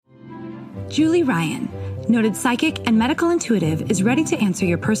Julie Ryan, noted psychic and medical intuitive, is ready to answer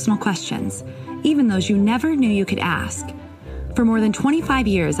your personal questions, even those you never knew you could ask. For more than 25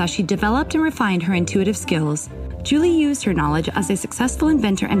 years, as she developed and refined her intuitive skills, Julie used her knowledge as a successful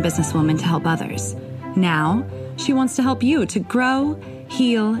inventor and businesswoman to help others. Now, she wants to help you to grow,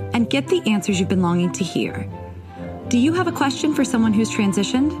 heal, and get the answers you've been longing to hear. Do you have a question for someone who's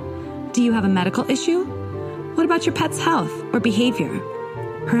transitioned? Do you have a medical issue? What about your pet's health or behavior?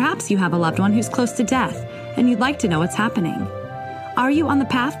 Perhaps you have a loved one who's close to death and you'd like to know what's happening. Are you on the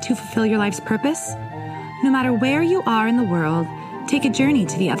path to fulfill your life's purpose? No matter where you are in the world, take a journey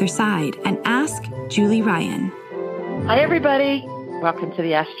to the other side and ask Julie Ryan. Hi, everybody. Welcome to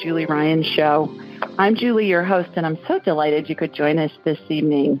the Ask Julie Ryan Show. I'm Julie, your host, and I'm so delighted you could join us this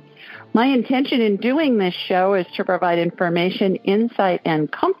evening. My intention in doing this show is to provide information, insight,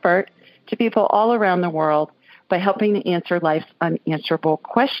 and comfort to people all around the world by helping to answer life's unanswerable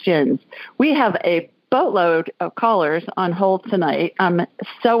questions. We have a boatload of callers on hold tonight. I'm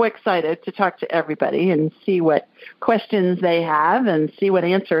so excited to talk to everybody and see what questions they have and see what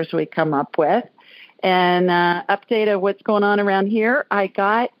answers we come up with. And update of what's going on around here. I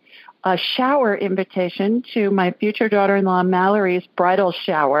got a shower invitation to my future daughter-in-law Mallory's bridal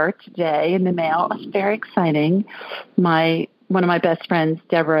shower today in the mail. It's very exciting. One of my best friends,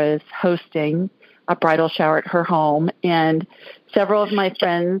 Deborah, is hosting a bridal shower at her home, and several of my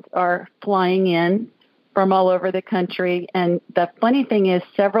friends are flying in from all over the country. And the funny thing is,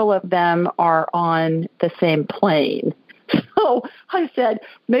 several of them are on the same plane. So I said,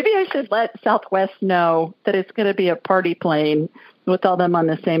 maybe I should let Southwest know that it's going to be a party plane with all them on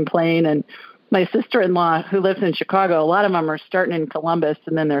the same plane. And my sister-in-law, who lives in Chicago, a lot of them are starting in Columbus,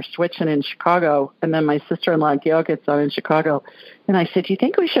 and then they're switching in Chicago. And then my sister-in-law, Gail, gets on in Chicago. And I said, do you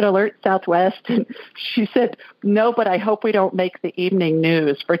think we should alert Southwest? And she said, no, but I hope we don't make the evening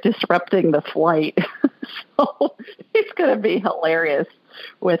news for disrupting the flight. So it's going to be hilarious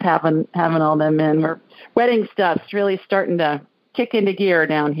with having all them in. Wedding stuff's really starting to kick into gear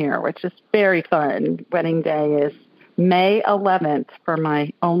down here, which is very fun. Wedding day is May 11th for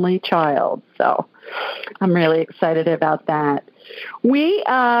my only child, so I'm really excited about that. We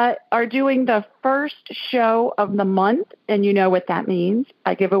are doing the first show of the month, and you know what that means.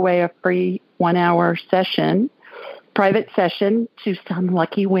 I give away a free 1-hour session, private session, to some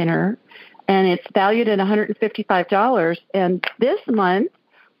lucky winner, and it's valued at $155. And this month,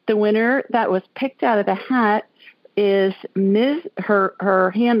 the winner that was picked out of the hat is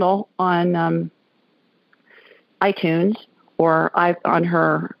her handle on iTunes or on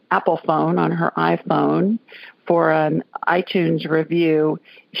her Apple phone, on her iPhone for an iTunes review.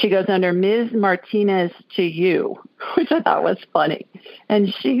 She goes under Ms. Martinez to you, which I thought was funny.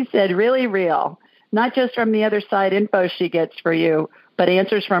 And she said, really real, not just from the other side info she gets for you, but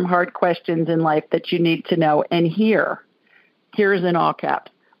answers from hard questions in life that you need to know. And here's in all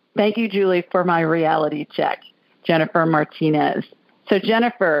caps. Thank you, Julie, for my reality check, Jennifer Martinez. So,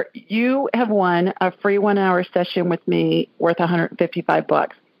 Jennifer, you have won a free 1-hour session with me worth $155.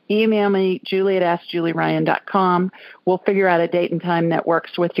 Email me, julie@askjulieryan.com. We'll figure out a date and time that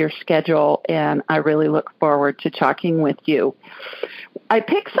works with your schedule, and I really look forward to talking with you. I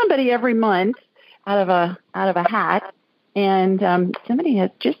pick somebody every month out of a hat, and somebody has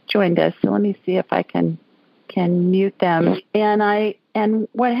just joined us, so let me see if I can mute them. And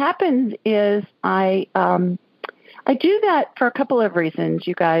what happens is I do that for a couple of reasons,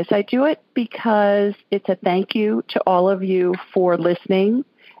 you guys. I do it because it's a thank you to all of you for listening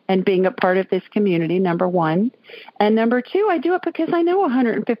and being a part of this community, number one. And number two, I do it because I know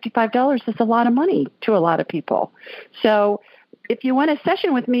 $155 is a lot of money to a lot of people. So if you want a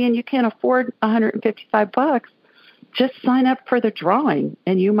session with me and you can't afford $155, just sign up for the drawing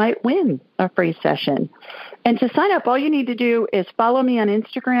and you might win a free session. And to sign up, all you need to do is follow me on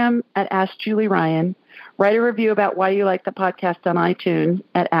Instagram at Ask Julie Ryan, write a review about why you like the podcast on iTunes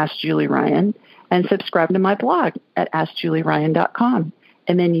at Ask Julie Ryan, and subscribe to my blog at AskJulieRyan.com.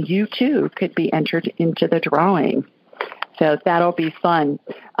 And then you, too, could be entered into the drawing. So that'll be fun.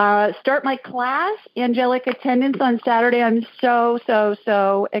 Start my class, Angelic Attendance, on Saturday. I'm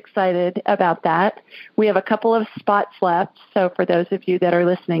so excited about that. We have a couple of spots left. So for those of you that are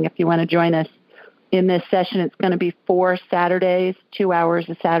listening, if you want to join us in this session, it's going to be 4 Saturdays, 2 hours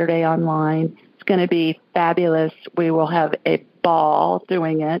a Saturday online. It's going to be fabulous. We will have a ball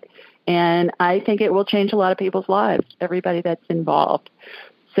doing it. And I think it will change a lot of people's lives, everybody that's involved.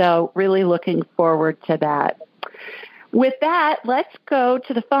 So really looking forward to that. With that, let's go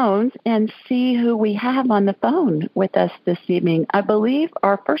to the phones and see who we have on the phone with us this evening. I believe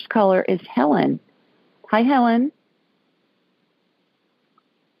our first caller is Helen. Hi, Helen.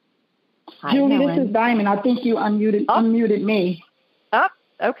 Hi, Julie, Helen. this is Diamond. I think you unmuted me. Oh,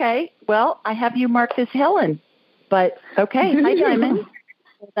 okay. Well, I have you marked as Helen, but okay. Hi, Diamond.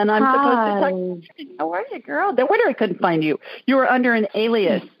 Then I'm supposed to talk. How are you, girl? No wonder I couldn't find you. You were under an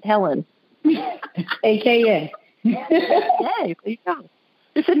alias, Helen. AKA. Yay, there you go.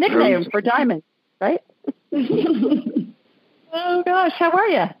 It's a nickname for Diamond, right? Oh, gosh. How are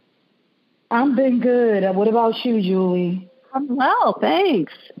you? I'm been good. What about you, Julie? I'm well,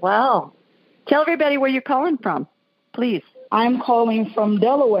 thanks. Well, tell everybody where you're calling from, please. I'm calling from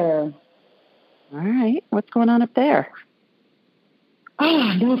Delaware. All right. What's going on up there?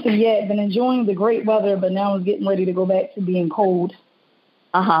 Nothing yet. Been enjoying the great weather, but now it's getting ready to go back to being cold.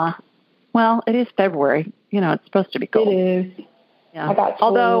 Uh-huh. Well, it is February. It's supposed to be cold. It is. Yeah. I got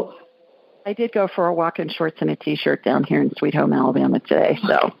told. Although I did go for a walk in shorts and a T-shirt down here in Sweet Home, Alabama today,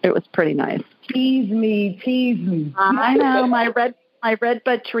 so it was pretty nice. Tease me. I know. My red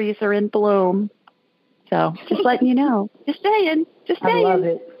bud trees are in bloom. So just letting you know. Just saying. I love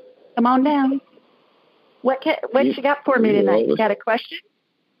it. Come on down. What you got for me tonight? You got a question?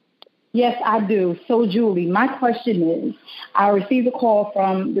 Yes, I do. So, Julie, my question is, I received a call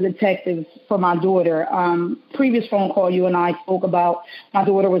from the detectives for my daughter. Previous phone call, you and I spoke about my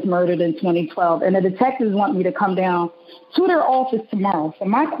daughter was murdered in 2012, and the detectives want me to come down to their office tomorrow. So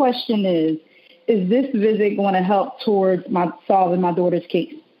my question is this visit going to help towards solving my daughter's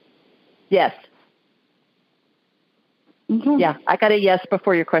case? Yes. Mm-hmm. Yeah, I got a yes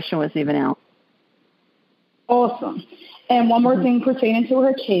before your question was even out. Awesome. And one more thing pertaining to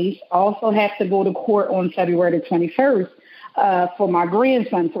her case, I also have to go to court on February the 21st for my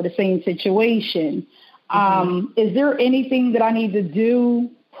grandson for the same situation. Is there anything that I need to do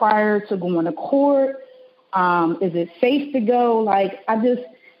prior to going to court? Is it safe to go?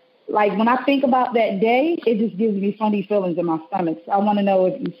 When I think about that day, it just gives me funny feelings in my stomach. So I want to know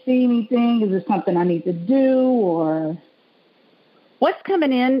if you see anything. Is there something I need to do or... What's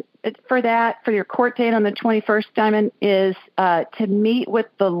coming in for your court date on the 21st, Diamond, is to meet with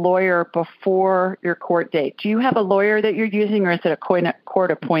the lawyer before your court date. Do you have a lawyer that you're using, or is it a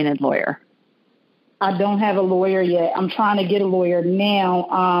court-appointed lawyer? I don't have a lawyer yet. I'm trying to get a lawyer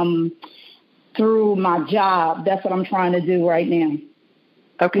now through my job. That's what I'm trying to do right now.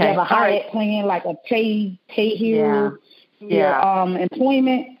 Okay. We have a Hyatt plan, like a pay here,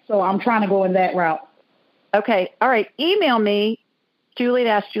 employment. So I'm trying to go in that route. Okay. All right. Email me.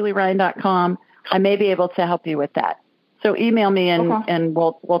 Julie@julieryan.com. I may be able to help you with that. So email me and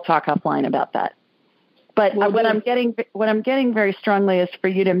we'll talk offline about that. But what I'm getting very strongly is for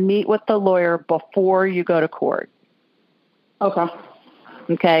you to meet with the lawyer before you go to court. Okay.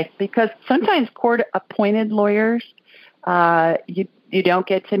 Okay. Because sometimes court-appointed lawyers, you don't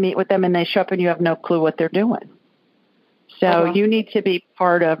get to meet with them and they show up and you have no clue what they're doing. So you need to be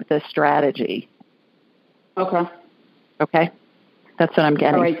part of the strategy. Okay. Okay. That's what I'm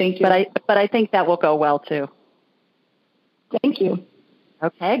getting. All right, thank you. But I think that will go well too. Thank you.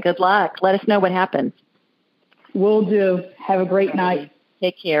 Okay, good luck. Let us know what happens. Will do. Have a great night.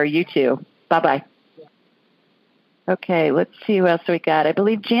 Take care. You too. Bye-bye. Okay, let's see who else we got. I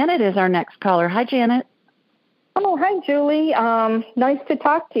believe Janet is our next caller. Hi, Janet. Oh, hi, Julie. Nice to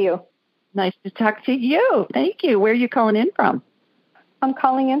talk to you. Nice to talk to you. Thank you. Where are you calling in from? I'm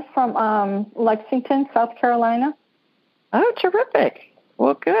calling in from Lexington, South Carolina. Oh, terrific.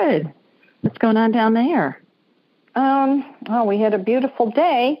 Well, good. What's going on down there? We had a beautiful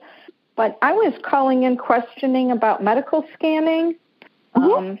day, but I was calling in questioning about medical scanning.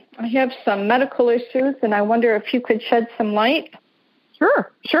 I have some medical issues, and I wonder if you could shed some light.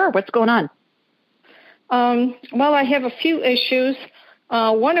 Sure. What's going on? Well, I have a few issues,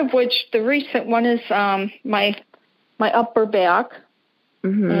 one of which, the recent one, is my upper back.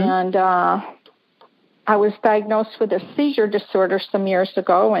 And I was diagnosed with a seizure disorder some years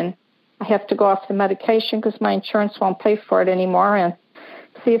ago, and I have to go off the medication because my insurance won't pay for it anymore, and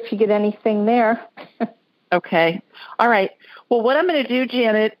see if you get anything there. Okay. All right. Well, what I'm going to do,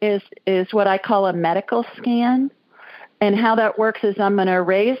 Janet, is what I call a medical scan. And how that works is I'm going to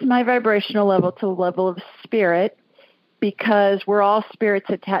raise my vibrational level to the level of spirit, because we're all spirits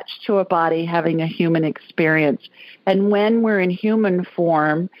attached to a body having a human experience. And when we're in human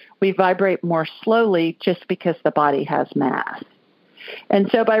form, we vibrate more slowly just because the body has mass. And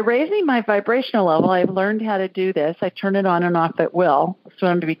so by raising my vibrational level, I've learned how to do this. I turn it on and off at will. That's what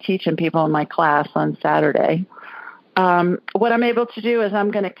I'm going to be teaching people in my class on Saturday. What I'm able to do is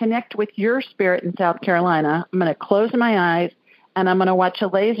I'm going to connect with your spirit in South Carolina. I'm going to close my eyes, and I'm going to watch a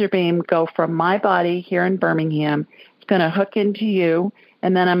laser beam go from my body here in Birmingham. It's going to hook into you,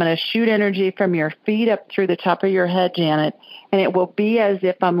 And then I'm going to shoot energy from your feet up through the top of your head, Janet, and it will be as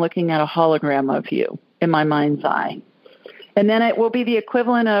if I'm looking at a hologram of you in my mind's eye. And then it will be the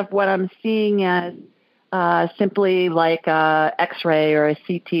equivalent of what I'm seeing as simply like a X-ray or a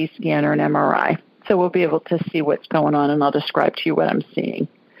CT scan or an MRI. So we'll be able to see what's going on, and I'll describe to you what I'm seeing.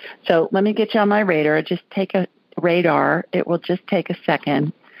 So let me get you on my radar. Just take a radar. It will just take a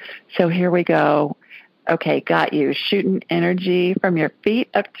second. So here we go. Okay, got you. Shooting energy from your feet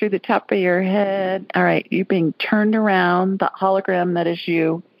up through the top of your head. All right, you being turned around. The hologram that is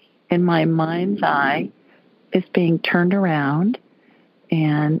you in my mind's eye is being turned around.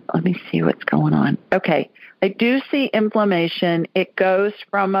 And let me see what's going on. Okay, I do see inflammation. It goes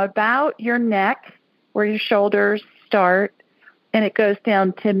from about your neck, where your shoulders start, and it goes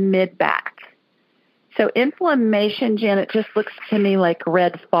down to mid-back. So inflammation, Janet, just looks to me like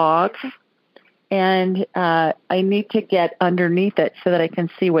red fog. And I need to get underneath it so that I can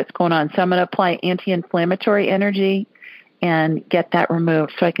see what's going on. So I'm going to apply anti-inflammatory energy and get that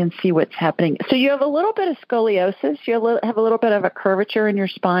removed so I can see what's happening. So you have a little bit of scoliosis. You have a little bit of a curvature in your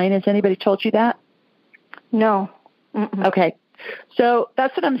spine. Has anybody told you that? No. Mm-mm. Okay. So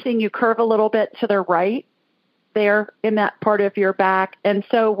that's what I'm seeing. You curve a little bit to the right there in that part of your back. And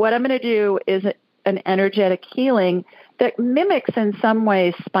so what I'm going to do is an energetic healing that mimics in some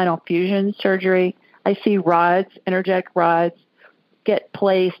ways spinal fusion surgery. I see rods, energetic rods, get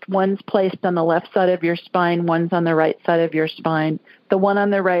placed. One's placed on the left side of your spine, one's on the right side of your spine. The one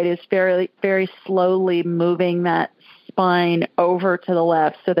on the right is very, very slowly moving that spine over to the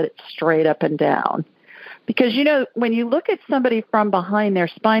left so that it's straight up and down. Because, you know, when you look at somebody from behind, their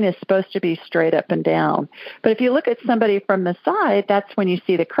spine is supposed to be straight up and down. But if you look at somebody from the side, that's when you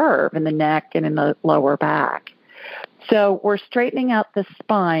see the curve in the neck and in the lower back. So we're straightening out the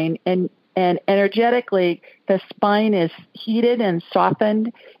spine, and energetically, the spine is heated and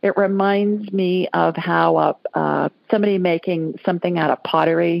softened. It reminds me of how somebody making something out of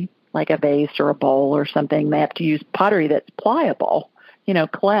pottery, like a vase or a bowl or something, they have to use pottery that's pliable, you know,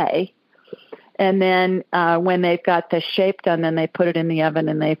 clay. And then when they've got the shape done, then they put it in the oven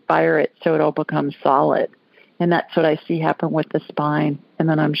and they fire it so it'll become solid. And that's what I see happen with the spine. And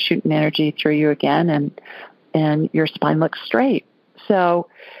then I'm shooting energy through you again, and your spine looks straight. So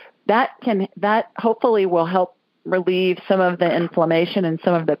that hopefully will help relieve some of the inflammation and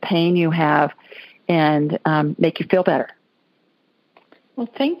some of the pain you have and make you feel better. Well,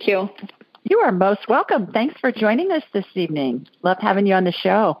 thank you. You are most welcome. Thanks for joining us this evening. Love having you on the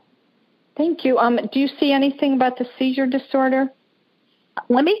show. Thank you. Do you see anything about the seizure disorder?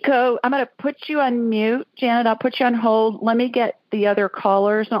 Let me go. I'm going to put you on mute, Janet. I'll put you on hold. Let me get the other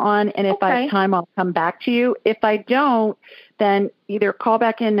callers on, and if I have time, I'll come back to you. If I don't, then either call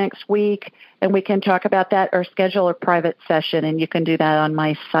back in next week, and we can talk about that, or schedule a private session, and you can do that on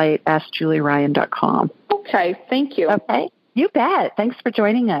my site, AskJulieRyan.com. Okay. Thank you. Okay. You bet. Thanks for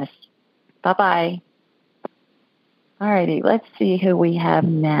joining us. Bye-bye. All righty. Let's see who we have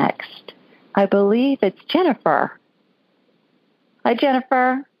next. I believe it's Jennifer. Hi,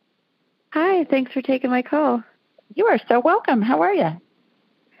 Jennifer. Hi, thanks for taking my call. You are so welcome. How are you?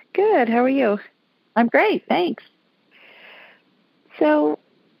 Good. How are you? I'm great. Thanks. So,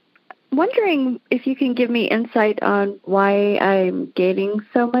 wondering if you can give me insight on why I'm gaining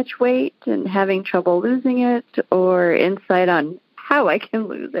so much weight and having trouble losing it, or insight on how I can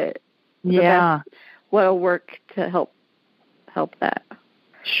lose it. Yeah. What'll work to help that.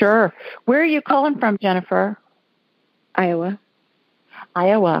 Sure. Where are you calling from, Jennifer? Iowa.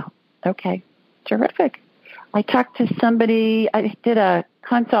 Okay. Terrific. I talked to somebody, I did a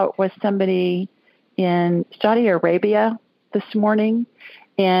consult with somebody in Saudi Arabia this morning,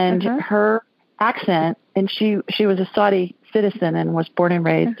 and her accent, and she was a Saudi citizen and was born and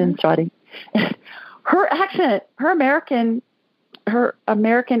raised in Saudi. Her accent, her American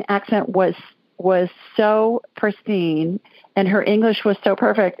accent was so pristine, and her English was so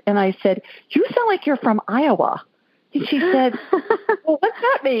perfect. And I said, "You sound like you're from Iowa." And she said, "Well, what's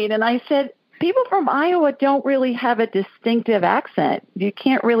that mean?" And I said, "People from Iowa don't really have a distinctive accent. You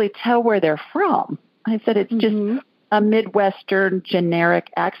can't really tell where they're from." I said, "It's just a Midwestern generic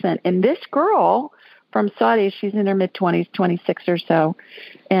accent." And this girl from Saudi, she's in her mid-20s, 26 or so,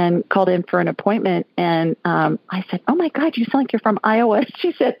 and called in for an appointment. And I said, "Oh, my God, you sound like you're from Iowa."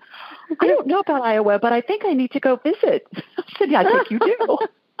 She said, "I don't know about Iowa, but I think I need to go visit." I said, "Yeah, I think you do."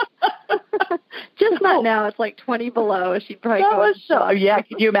 Just not now. It's like 20 below. She'd probably go. Yeah,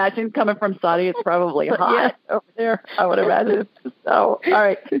 can you imagine coming from Saudi? It's probably hot over there, I would imagine. So, all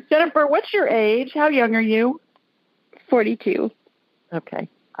right. Jennifer, what's your age? How young are you? 42. Okay.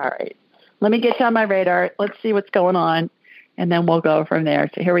 All right. Let me get you on my radar. Let's see what's going on. and then we'll go from there.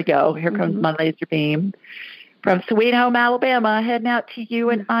 So here we go. Here comes my laser beam. From Sweet Home, Alabama, heading out to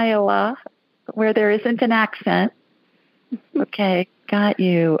you in Iowa, where there isn't an accent. Okay, got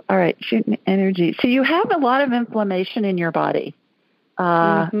you. All right, shooting energy. So you have a lot of inflammation in your body.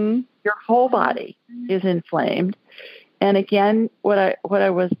 Your whole body is inflamed. And again, what I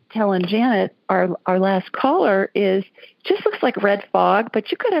was telling Janet, our last caller, is just looks like red fog,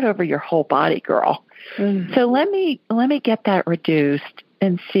 but you got it over your whole body, girl. So let me get that reduced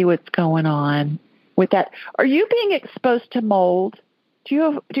and see what's going on with that. Are you being exposed to mold?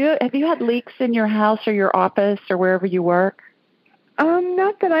 Have you had leaks in your house or your office or wherever you work?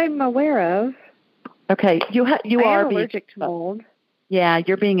 Not that I'm aware of. Okay, you are allergic to mold. Yeah,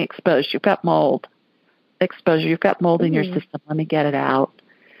 you're being exposed. You've got mold exposure. You've got mold in your system. Let me get it out.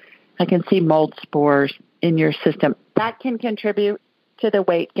 I can see mold spores in your system. That can contribute to the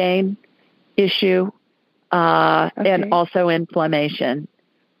weight gain issue and also inflammation.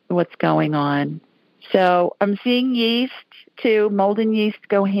 What's going on? So I'm seeing yeast too. Mold and yeast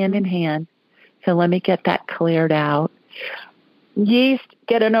go hand in hand. So let me get that cleared out. Yeast,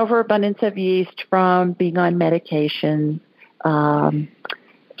 get an overabundance of yeast from being on medication.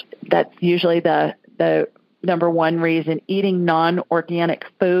 That's usually the number one reason. Eating non-organic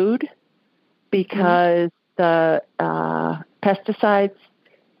food, because the pesticides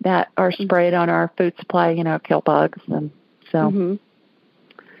that are sprayed on our food supply, kill bugs. And so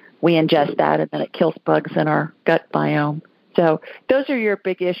we ingest that, and then it kills bugs in our gut biome. So those are your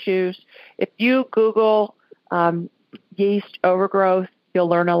big issues. If you Google yeast overgrowth, you'll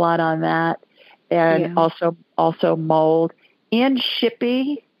learn a lot on that. And also mold. Ann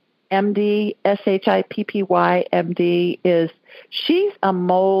Shippy, MD, SHIPPY, MD, she's a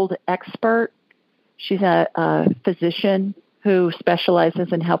mold expert. She's a physician who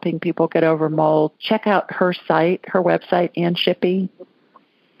specializes in helping people get over mold. Check out her website, Ann Shippy,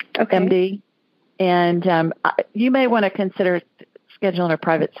 MD. And you may want to consider scheduling a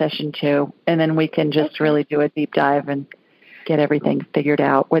private session too, and then we can just really do a deep dive and get everything figured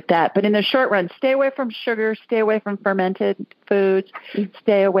out with that. But in the short run, stay away from sugar, stay away from fermented foods,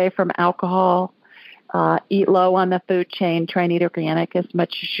 stay away from alcohol, eat low on the food chain, try and eat organic as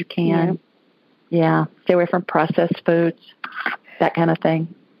much as you can. Yeah. Stay away from processed foods, that kind of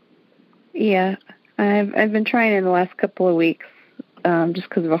thing. Yeah. I've been trying in the last couple of weeks just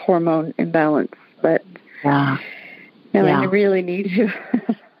because of a hormone imbalance, but I really need to.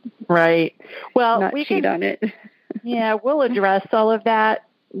 Right. Well, not cheat on it. Yeah, we'll address all of that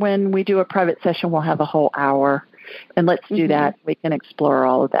when we do a private session. We'll have a whole hour, and let's do that. We can explore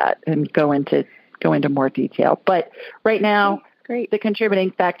all of that and go into more detail. But right now, the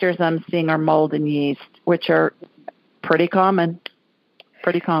contributing factors I'm seeing are mold and yeast, which are pretty common.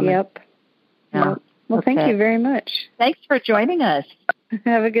 Yep. Yeah. Well, thank you very much. Thanks for joining us.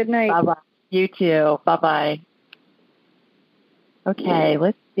 Have a good night. Bye-bye. You too. Bye-bye. Okay,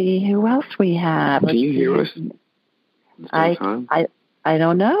 let's see who else we have. Can you hear us? I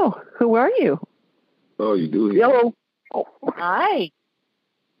don't know. Who are you? Oh, you do. Hello. Oh. Hi.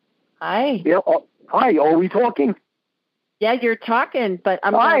 Yeah. Hi. Are we talking? Yeah, you're talking, but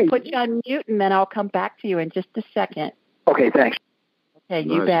I'm going to put you on mute, and then I'll come back to you in just a second. Okay. Thanks. Okay,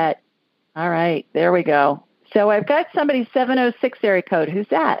 you bet. All right, there we go. So I've got somebody 706 area code. Who's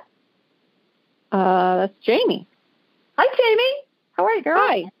that? That's Jamie. Hi, Jamie. How are you, girl?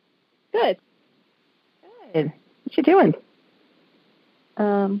 Hi. Good. What you doing?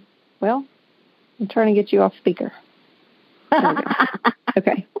 Well, I'm trying to get you off speaker.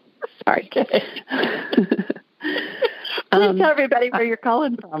 Okay. Sorry. Please tell everybody where you're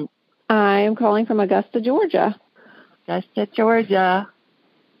calling from. I am calling from Augusta, Georgia. Augusta, Georgia.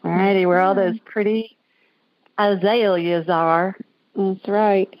 All righty, where all those pretty azaleas are. That's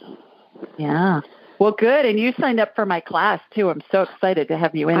right. Yeah. Well, good. And you signed up for my class, too. I'm so excited to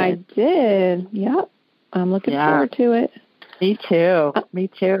have you in it. I did. Yep. I'm looking forward to it. Me too. Me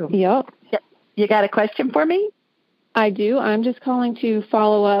too. Yep. You got a question for me? I do. I'm just calling to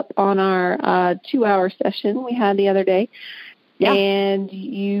follow up on our 2-hour session we had the other day. Yeah. And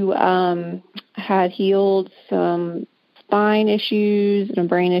you had healed some spine issues and a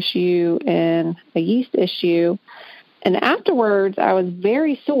brain issue and a yeast issue. And afterwards, I was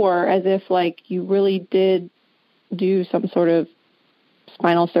very sore, as if like you really did do some sort of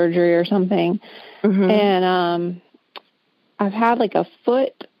spinal surgery or something. And I've had like a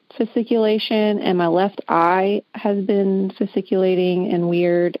foot fasciculation, and my left eye has been fasciculating and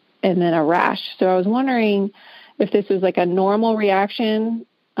weird, and then a rash. So I was wondering if this was like a normal reaction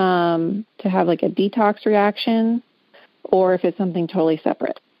to have like a detox reaction, or if it's something totally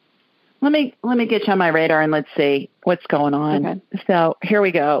separate. Let me get you on my radar and let's see what's going on. Okay. So here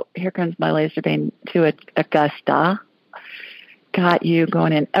we go. Here comes my laser beam to Augusta. Got you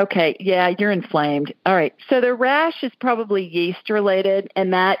going in. Okay, yeah, you're inflamed. All right. So the rash is probably yeast related,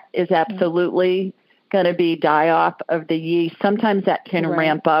 and that is absolutely going to be die-off of the yeast. Sometimes that can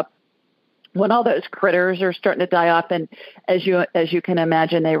ramp up when all those critters are starting to die off, and as you can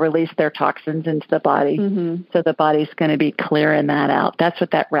imagine, they release their toxins into the body. Mm-hmm. So the body's going to be clearing that out. That's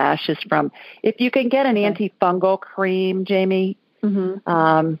what that rash is from. If you can get an antifungal cream, Jamie, for,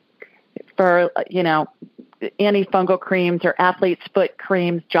 antifungal creams or athlete's foot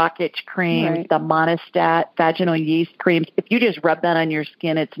creams, jock itch creams, the Monistat, vaginal yeast creams, if you just rub that on your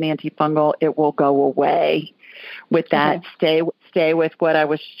skin, it's an antifungal, it will go away. With that, stay with what I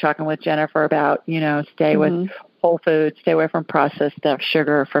was talking with Jennifer about, stay with whole foods, stay away from processed stuff,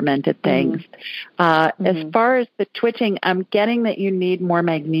 sugar, fermented things. As far as the twitching, I'm getting that you need more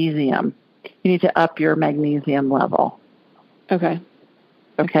magnesium. You need to up your magnesium level. Okay,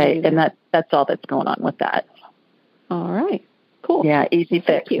 and that's all that's going on with that. All right, cool. Yeah, easy fix.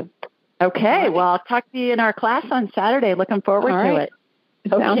 Thank you. Okay, well, I'll talk to you in our class on Saturday. Looking forward to it.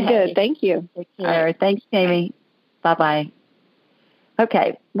 Sounds good. Thank you. Take care. All right. Thanks, Jamie. Bye-bye.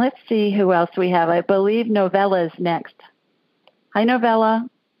 Okay, let's see who else we have. I believe Novella's next. Hi, Novella.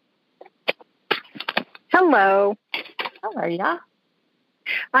 Hello. How are ya?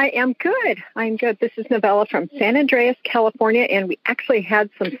 I am good. I'm good. This is Novella from San Andreas, California, and we actually had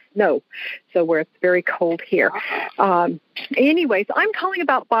some snow, so it's very cold here. Anyways, I'm calling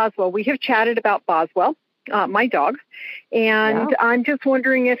about Boswell. We have chatted about Boswell, my dog, and I'm just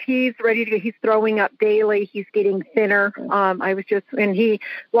wondering if he's ready to. He's throwing up daily. He's getting thinner. And he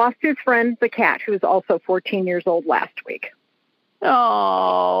lost his friend, the cat, who was also 14 years old last week.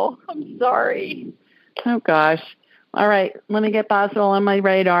 Oh, I'm sorry. Oh gosh. All right, let me get Boswell on my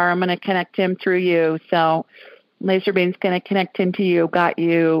radar. I'm going to connect him through you. So Laserbeam's going to connect him to you. Got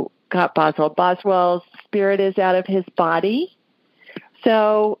Boswell. Boswell's spirit is out of his body.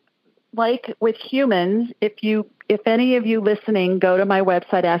 So like with humans, if any of you listening go to my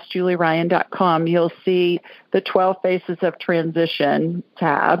website, AskJulieRyan.com, you'll see the 12 Phases of Transition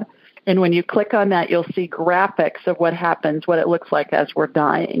tab. And when you click on that, you'll see graphics of what happens, what it looks like as we're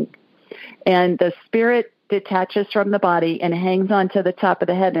dying. And the spirit detaches from the body and hangs onto the top of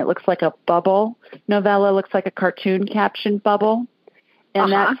the head, and it looks like a bubble. Novella looks like a cartoon caption bubble.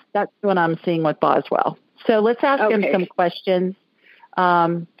 And that's what I'm seeing with Boswell. So let's ask him some questions.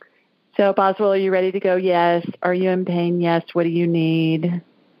 So Boswell, are you ready to go? Yes. Are you in pain? Yes. What do you need?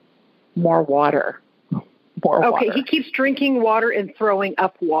 More water. Okay, he keeps drinking water and throwing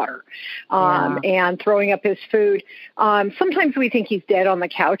up water, and throwing up his food. Sometimes we think he's dead on the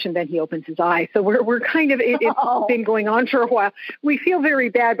couch, and then he opens his eyes. So we're kind of, it's been going on for a while. We feel very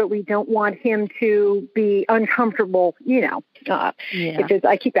bad, but we don't want him to be uncomfortable,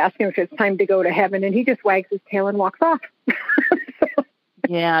 I keep asking him if it's time to go to heaven, and he just wags his tail and walks off.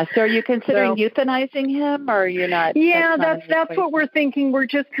 Yeah. So are you considering euthanizing him, or you're not? Yeah, that's what we're thinking. We're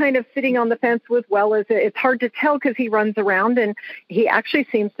just kind of sitting on the fence with, it's hard to tell because he runs around and he actually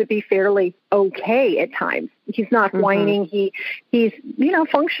seems to be fairly okay at times. He's not whining. He's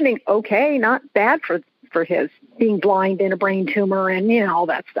functioning okay, not bad for his being blind and a brain tumor and all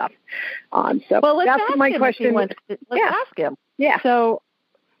that stuff. Let's that's ask my him question. Let's ask him. Yeah. So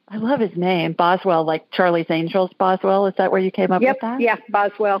I love his name, Boswell, like Charlie's Angels, Boswell. Is that where you came up with that? Yeah,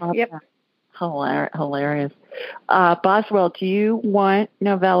 Boswell. Oh, yep. Hilarious. Boswell, do you want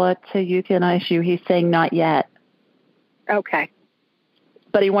Novella to euthanize you? He's saying not yet. Okay.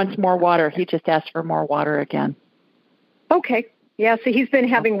 But he wants more water. He just asked for more water again. Okay. Yeah, so he's been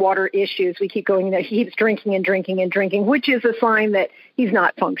having water issues. We keep going that he keeps drinking and drinking and drinking, which is a sign that he's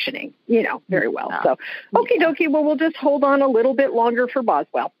not functioning, very well. Yeah. So, okie dokie. Well, we'll just hold on a little bit longer for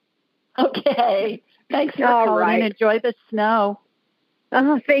Boswell. Okay. Thanks for calling. Enjoy the snow.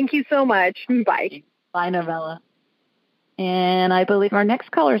 Thank you so much. Bye. Bye, Novella. And I believe our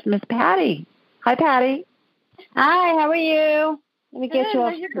next caller is Miss Patty. Hi, Patty. Hi, how are you? Let me get you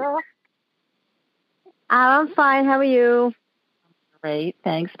off. Girl. I'm fine. How are you? Great.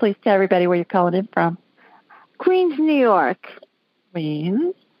 Thanks. Please tell everybody where you're calling in from. Queens, New York.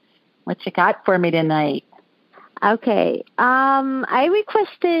 Queens. What you got for me tonight? Okay. I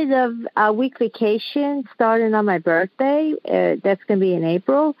requested a week vacation starting on my birthday. That's going to be in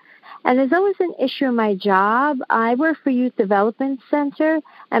April. And there's always an issue in my job. I work for Youth Development Center.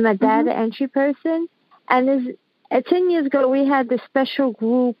 I'm a data entry person. And 10 years ago, we had this special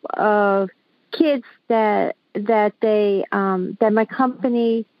group of kids that my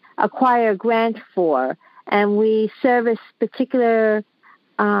company acquired a grant for. And we service particular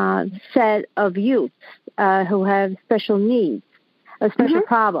set of youth who have special needs or special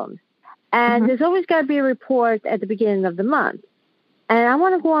problems. And there's always got to be a report at the beginning of the month. And I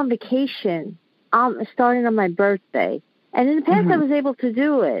want to go on vacation starting on my birthday. And in the past, I was able to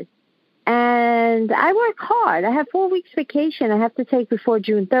do it. And I work hard. I have 4 weeks vacation I have to take before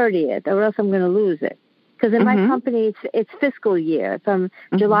June 30th, or else I'm going to lose it. Because in my company, it's fiscal year from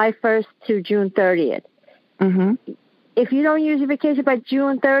July 1st to June 30th. If you don't use your vacation by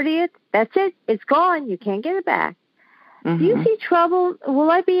June 30th, that's it. It's gone. You can't get it back. Do you see trouble?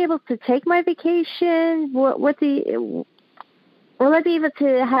 Will I be able to take my vacation? Will I be able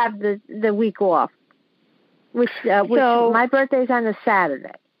to have the week off? Which my birthday's on a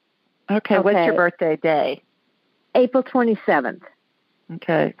Saturday. Okay. What's your birthday day? April 27th.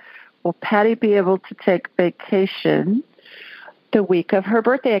 Okay. Will Patty be able to take vacation the week of her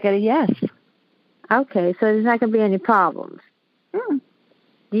birthday? I got a yes. Okay, so there's not going to be any problems. Do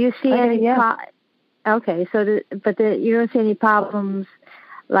you see any? Okay, so you don't see any problems,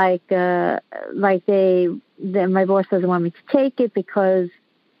 like my boss doesn't want me to take it because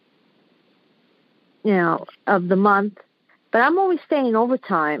of the month. But I'm always staying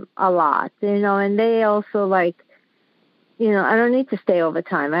overtime a lot, and they also I don't need to stay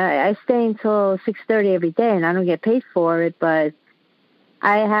overtime. I stay until 6:30 every day, and I don't get paid for it, but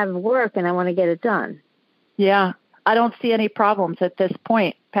I have work, and I want to get it done. Yeah, I don't see any problems at this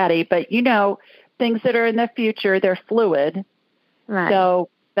point, Patty, but things that are in the future, they're fluid. Right. So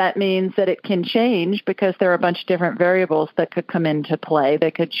that means that it can change because there are a bunch of different variables that could come into play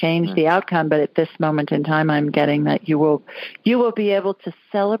that could change the outcome. But at this moment in time, I'm getting that you will be able to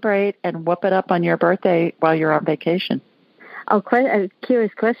celebrate and whoop it up on your birthday while you're on vacation. Oh, a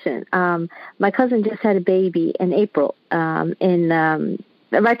curious question. My cousin just had a baby in April, about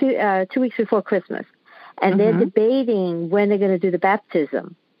 2 weeks before Christmas. And they're debating when they're going to do the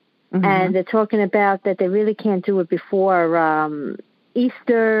baptism. And they're talking about that they really can't do it before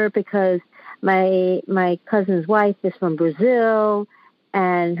Easter because my cousin's wife is from Brazil,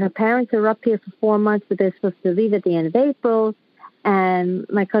 and her parents are up here for 4 months, but they're supposed to leave at the end of April. And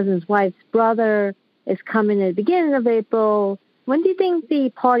my cousin's wife's brother is coming at the beginning of April. When do you think the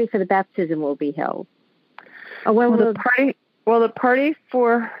party for the baptism will be held? Or when the party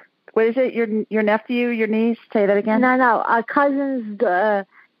for, what is it, your nephew, your niece? Say that again. No,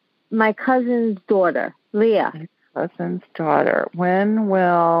 my cousin's daughter, Leah. My cousin's daughter. When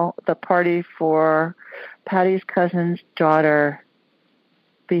will the party for Patty's cousin's daughter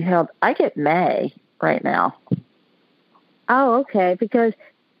be held? I get May right now. Oh, okay, because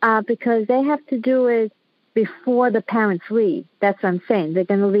they have to do it before the parents leave. That's what I'm saying. They're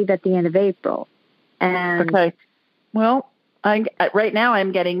going to leave at the end of April. And okay. Well, right now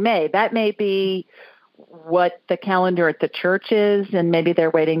I'm getting May. That may be what the calendar at the church is, and maybe they're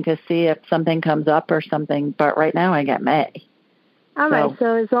waiting to see if something comes up or something. But right now I get May. All right.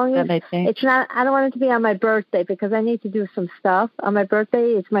 So as long as it's not, I don't want it to be on my birthday because I need to do some stuff on my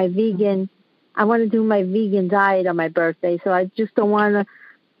birthday. It's my vegan. I want to do my vegan diet on my birthday, so I just don't want to.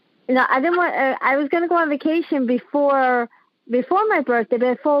 I didn't want. I was going to go on vacation before my birthday, but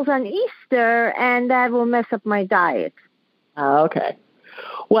it falls on Easter, and that will mess up my diet. Okay.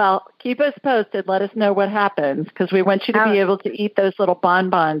 Well, keep us posted. Let us know what happens because we want you to be able to eat those little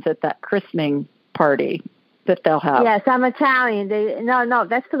bonbons at that christening party that they'll have. Yes, I'm Italian. No,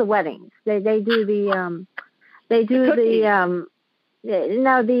 that's for the weddings. They do the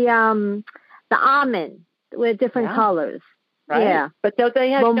almond with different colors. Right. Yeah. But don't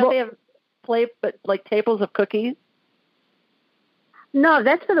they have tables of cookies? No,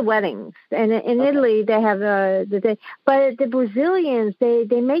 that's for the weddings. And in Italy, they have but the Brazilians, they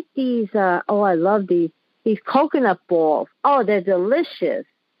make these, I love these coconut balls. Oh, they're delicious.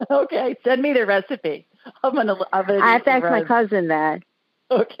 Okay, send me the recipe. I have to ask my cousin that.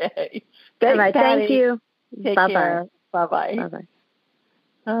 Okay. All right, thank you. Bye-bye. Bye-bye. Bye-bye.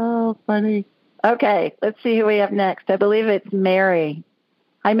 Oh, funny. Okay, let's see who we have next. I believe it's Mary.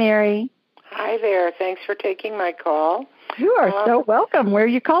 Hi, Mary. Hi there. Thanks for taking my call. You are so welcome. Where are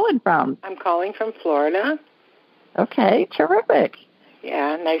you calling from? I'm calling from Florida. Okay, terrific.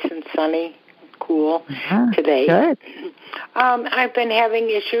 Yeah, nice and sunny, cool today. Good. I've been having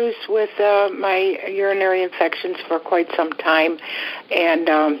issues with my urinary infections for quite some time, and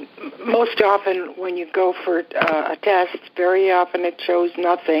most often when you go for a test, very often it shows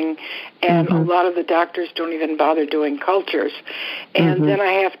nothing, and a lot of the doctors don't even bother doing cultures. And then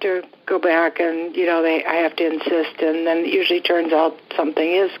I have to go back and, I have to insist, and then it usually turns out something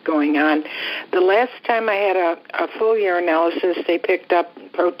is going on. The last time I had a full urinalysis, they picked up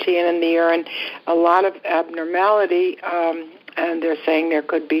protein in the urine, a lot of abnormality and they're saying there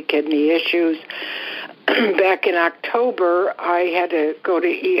could be kidney issues. Back in October, I had to go to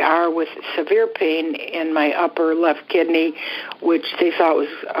ER with severe pain in my upper left kidney, which they thought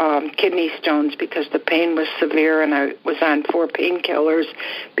was kidney stones because the pain was severe, and I was on 4 painkillers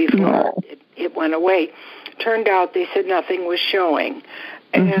before it went away. Turned out they said nothing was showing.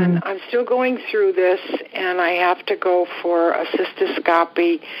 And I'm still going through this, and I have to go for a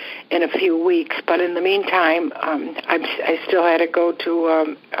cystoscopy in a few weeks. But in the meantime, I still had to go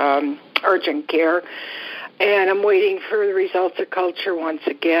to urgent care, and I'm waiting for the results of culture once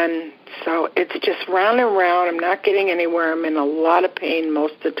again. So it's just round and round. I'm not getting anywhere. I'm in a lot of pain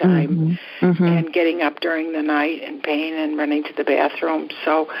most of the time, and getting up during the night in pain and running to the bathroom.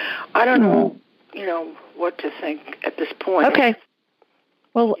 So I don't know, what to think at this point. Okay.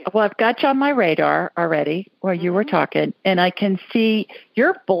 Well, I've got you on my radar already while you were talking, and I can see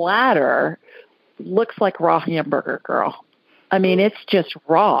your bladder looks like raw hamburger, girl. I mean, it's just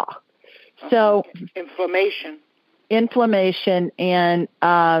raw. So inflammation, and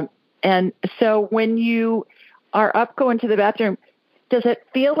so when you are up going to the bathroom, does it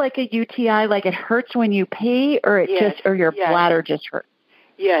feel like a UTI, like it hurts when you pee, or or your bladder just hurts?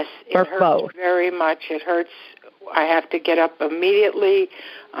 Yes, it hurts both. Very much. It hurts. I have to get up immediately.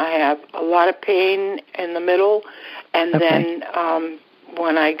 I have a lot of pain in the middle, and then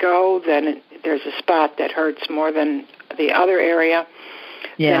when I go, then there's a spot that hurts more than the other area.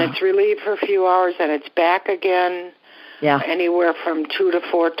 Yeah. Then it's relieved for a few hours, and it's back again. Yeah. Anywhere from 2 to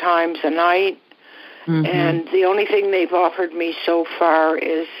 4 times a night. And the only thing they've offered me so far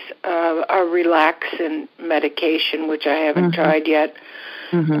is a relaxin medication, which I haven't tried yet.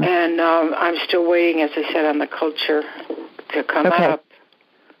 And I'm still waiting, as I said, on the culture to come up.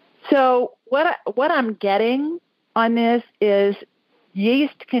 So what I'm getting on this is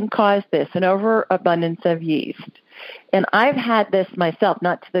yeast can cause this, an overabundance of yeast. And I've had this myself,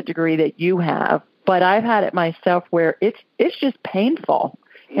 not to the degree that you have, but I've had it myself where it's just painful.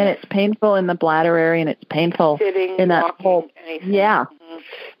 And it's painful in the bladder area, and it's painful in that walking, whole anything. Yeah.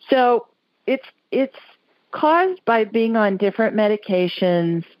 So it's caused by being on different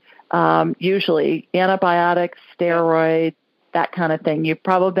medications, usually antibiotics, steroids, that kind of thing. You've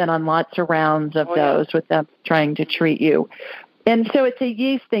probably been on lots of rounds of those with them trying to treat you. And so it's a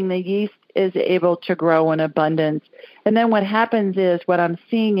yeast thing. The yeast is able to grow in abundance. And then what happens is, what I'm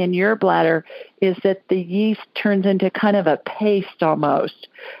seeing in your bladder is that the yeast turns into kind of a paste almost,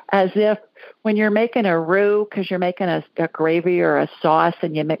 as if when you're making a roux, because you're making a gravy or a sauce,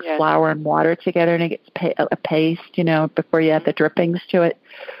 and you mix flour and water together and it gets a paste, before you add the drippings to it.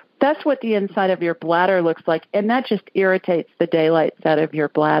 That's what the inside of your bladder looks like, and that just irritates the daylights out of your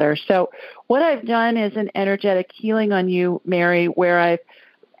bladder. So what I've done is an energetic healing on you, Mary, where I've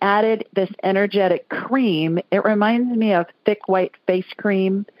added this energetic cream. It reminds me of thick white face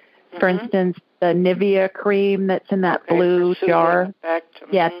cream. For instance, the Nivea cream that's in that blue jar.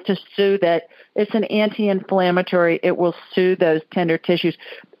 Yes, to soothe it. It's an anti-inflammatory. It will soothe those tender tissues.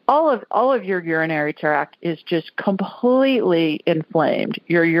 All of your urinary tract is just completely inflamed.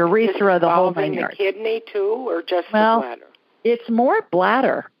 Your urethra, the whole nine yards. The kidney too, or just the bladder? It's more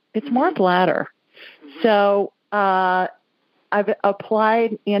bladder. It's more bladder. So I've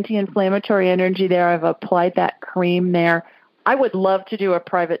applied anti-inflammatory energy there. I've applied that cream there. I would love to do a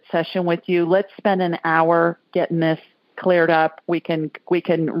private session with you. Let's spend an hour getting this cleared up. We can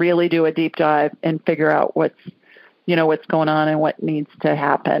really do a deep dive and figure out what's going on and what needs to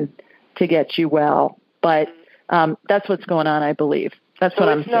happen to get you well. But that's what's going on, I believe. That's what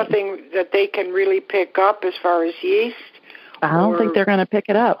I'm saying. There's nothing that they can really pick up as far as yeast? I don't think they're going to pick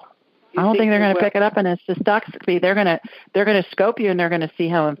it up. I don't think they're going to pick it up in a cystoscopy. They're going to scope you, and they're going to see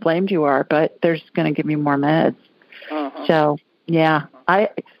how inflamed you are, but they're just going to give you more meds. So, yeah. I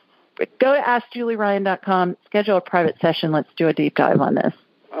go to AskJulieRyan.com, schedule a private session. Let's do a deep dive on this.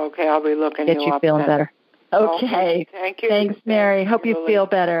 Okay, I'll be looking you up. Get you feeling better. Okay. Thank you. Thanks, Mary. Hope you feel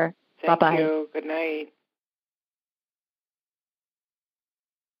better. Bye-bye. Thank you. Good night.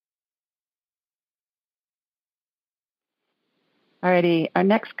 Alrighty. Our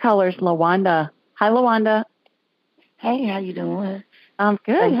next caller is LaWanda. Hi, LaWanda. Hey, how you doing? I'm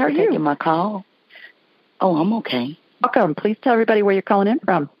good. Thanks how are for you? Taking my call. Oh, I'm okay. Welcome. Please tell everybody where you're calling in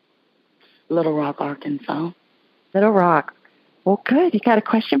from. Little Rock, Arkansas. Little Rock. Well, good. You got a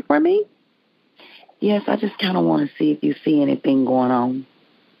question for me? Yes, I just kind of want to see if you see anything going on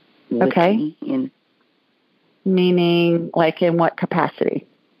with me. Meaning, like in what capacity?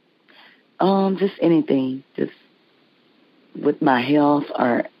 Just anything. Just with my health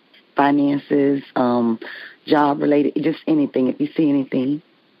or finances, job-related, just anything. If you see anything.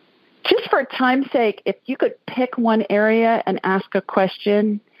 Just for time's sake, if you could pick one area and ask a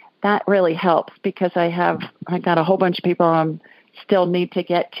question, that really helps because I got a whole bunch of people I still need to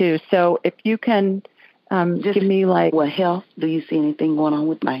get to. So if you can give me health, do you see anything going on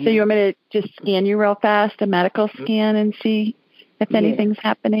with my health? So you want me to just scan you real fast, a medical scan, and see if anything's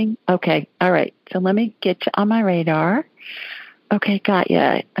happening? Okay. All right. So let me get you on my radar. Okay. Got you.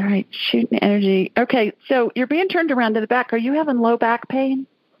 All right. Shooting energy. Okay. So you're being turned around to the back. Are you having low back pain?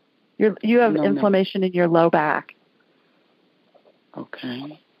 You have inflammation in your low back.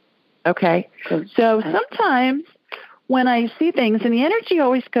 Okay. Okay. So sometimes when I see things, and the energy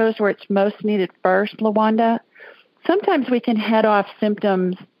always goes where it's most needed first, LaWanda, sometimes we can head off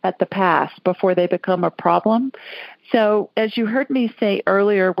symptoms at the past before they become a problem. So as you heard me say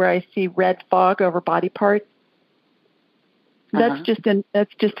earlier, where I see red fog over body parts, that's just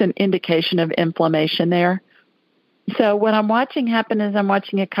an indication of inflammation there. So what I'm watching happen is I'm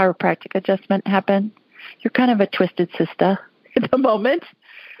watching a chiropractic adjustment happen. You're kind of a twisted sister at the moment.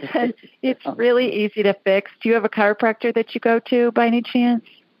 And it's really easy to fix. Do you have a chiropractor that you go to by any chance?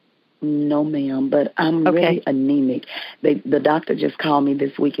 No, ma'am, but I'm really anemic. The doctor just called me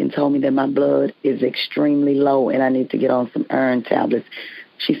this week and told me that my blood is extremely low and I need to get on some iron tablets.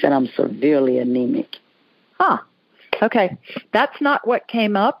 She said I'm severely anemic. Okay. That's not what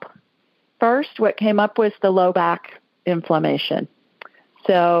came up first. What came up was the low back inflammation.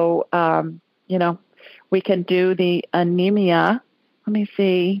 So, we can do the anemia. Let me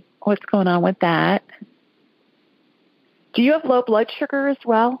see what's going on with that. Do you have low blood sugar as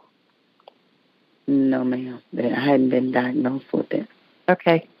well? No, ma'am. I hadn't been diagnosed with it.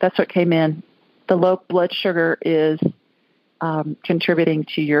 Okay, that's what came in. The low blood sugar is contributing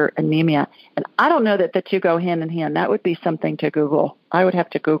to your anemia. And I don't know that the two go hand in hand. That would be something to Google. I would have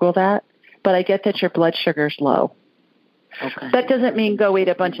to Google that. But I get that your blood sugar's low. Okay. That doesn't mean go eat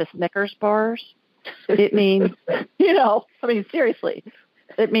a bunch of Snickers bars. It means, seriously,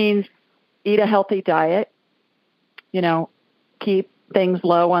 it means eat a healthy diet, keep things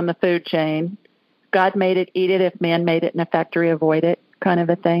low on the food chain. God made it, eat it. If man made it in a factory, avoid it, kind of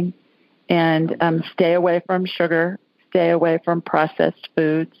a thing. And stay away from sugar, stay away from processed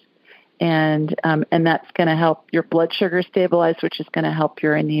foods. And that's going to help your blood sugar stabilize, which is going to help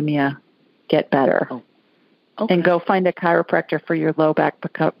your anemia get better. Okay. And go find a chiropractor for your low back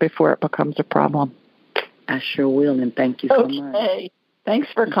before it becomes a problem. I sure will, and thank you so much. Okay. Thanks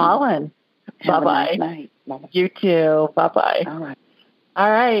for calling. Have Bye-bye. A nice night. Bye-bye. You too. Bye-bye.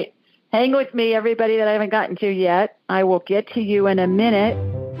 All right. Hang with me, everybody that I haven't gotten to yet. I will get to you in a minute.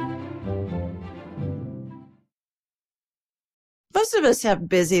 Most of us have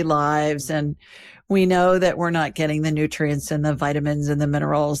busy lives, and we know that we're not getting the nutrients and the vitamins and the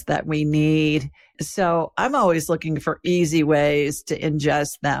minerals that we need. So I'm always looking for easy ways to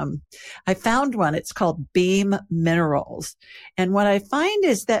ingest them. I found one. It's called Beam Minerals. And what I find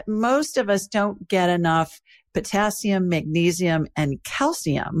is that most of us don't get enough potassium, magnesium, and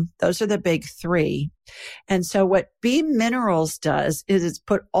calcium. Those are the big three. And so what Beam Minerals does is it's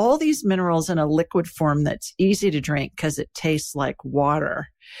put all these minerals in a liquid form that's easy to drink because it tastes like water.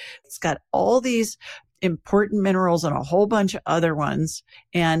 It's got all these important minerals and a whole bunch of other ones.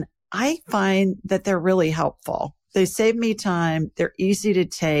 And I find that they're really helpful. They save me time. They're easy to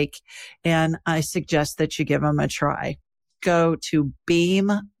take. And I suggest that you give them a try. Go to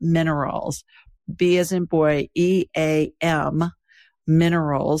Beam Minerals, B as in boy, EAM,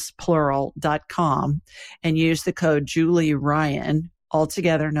 minerals, plural.com, and use the code Julie Ryan,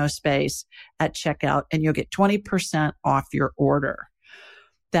 altogether, no space, at checkout, and you'll get 20% off your order.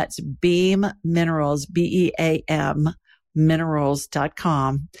 That's Beam Minerals, BEAM,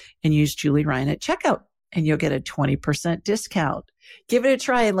 minerals.com, and use Julie Ryan at checkout, and you'll get a 20% discount. Give it a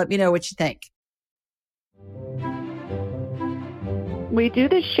try and let me know what you think. We do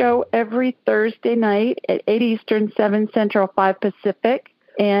the show every Thursday night at 8 Eastern, 7 Central, 5 Pacific.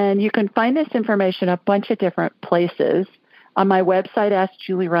 And you can find this information a bunch of different places. On my website,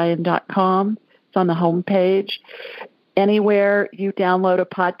 AskJulieRyan.com. It's on the homepage. Anywhere you download a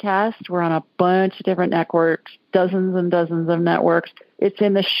podcast, we're on a bunch of different networks, dozens and dozens of networks. It's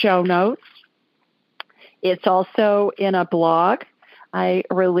in the show notes. It's also in a blog. I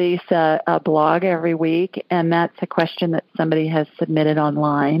release a blog every week, and that's a question that somebody has submitted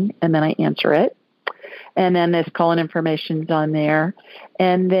online, and then I answer it. And then this call-in information's on there.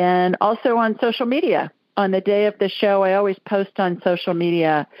 And then also on social media. On the day of the show, I always post on social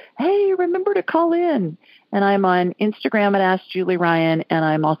media, hey, remember to call in. And I'm on Instagram at Ask Julie Ryan, and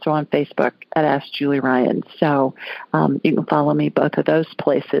I'm also on Facebook at Ask Julie Ryan. So you can follow me both of those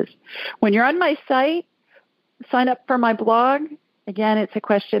places. When you're on my site, sign up for my blog, Again, it's a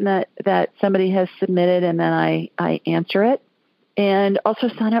question that somebody has submitted, and then I answer it. And also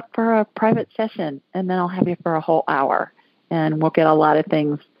sign up for a private session, and then I'll have you for a whole hour, and we'll get a lot of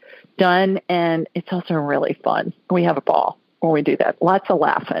things done. And it's also really fun. We have a ball when we do that. Lots of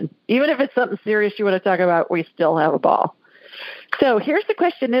laughing. Even if it's something serious you want to talk about, we still have a ball. So here's the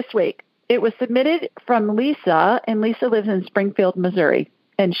question this week. It was submitted from Lisa, and Lisa lives in Springfield, Missouri.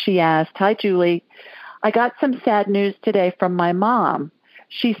 And she asked, "Hi, Julie. I got some sad news today from my mom.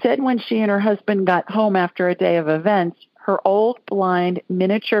 She said when she and her husband got home after a day of events, her old blind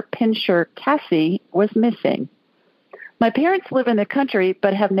miniature pinscher, Cassie, was missing. My parents live in the country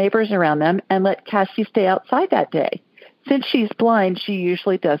but have neighbors around them and let Cassie stay outside that day. Since she's blind, she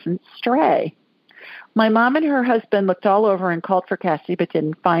usually doesn't stray. My mom and her husband looked all over and called for Cassie but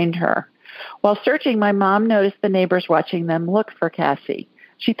didn't find her. While searching, my mom noticed the neighbors watching them look for Cassie.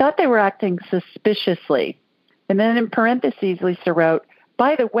 She thought they were acting suspiciously. And then in parentheses, Lisa wrote,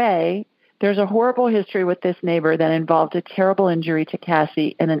 by the way, there's a horrible history with this neighbor that involved a terrible injury to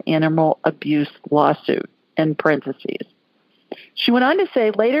Cassie and an animal abuse lawsuit, in parentheses. She went on to say,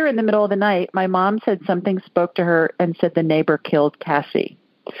 later in the middle of the night, my mom said something spoke to her and said the neighbor killed Cassie.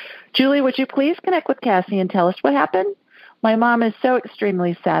 Julie, would you please connect with Cassie and tell us what happened? My mom is so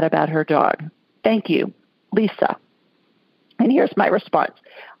extremely sad about her dog. Thank you, Lisa." And here's my response.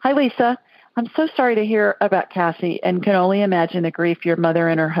 "Hi, Lisa. I'm so sorry to hear about Cassie and can only imagine the grief your mother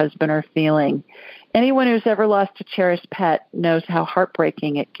and her husband are feeling. Anyone who's ever lost a cherished pet knows how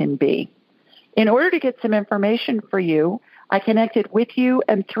heartbreaking it can be. In order to get some information for you, I connected with you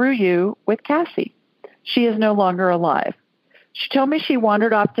and through you with Cassie. She is no longer alive. She told me she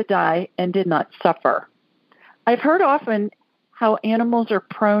wandered off to die and did not suffer. I've heard often how animals are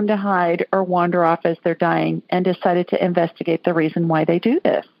prone to hide or wander off as they're dying and decided to investigate the reason why they do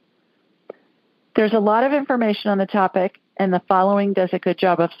this. There's a lot of information on the topic, and the following does a good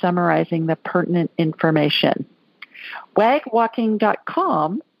job of summarizing the pertinent information.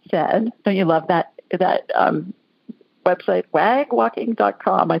 Wagwalking.com said, don't you love that website,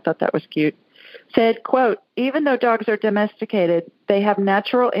 wagwalking.com? I thought that was cute. Said, quote, even though dogs are domesticated, they have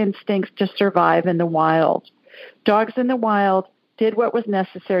natural instincts to survive in the wild. Dogs in the wild did what was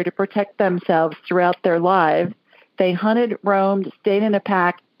necessary to protect themselves throughout their lives. They hunted, roamed, stayed in a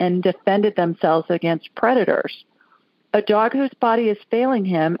pack, and defended themselves against predators. A dog whose body is failing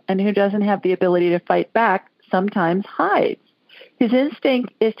him and who doesn't have the ability to fight back sometimes hides. His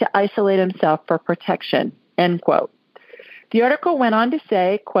instinct is to isolate himself for protection, end quote. The article went on to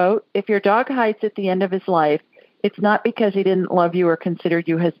say, quote, if your dog hides at the end of his life, it's not because he didn't love you or consider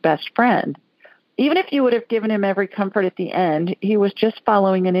you his best friend. Even if you would have given him every comfort at the end, he was just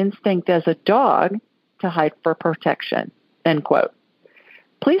following an instinct as a dog to hide for protection, end quote.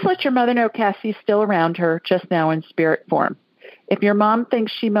 Please let your mother know Cassie's still around her, just now in spirit form. If your mom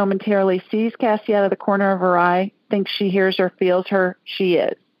thinks she momentarily sees Cassie out of the corner of her eye, thinks she hears or feels her, she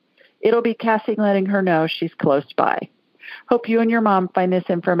is. It'll be Cassie letting her know she's close by. Hope you and your mom find this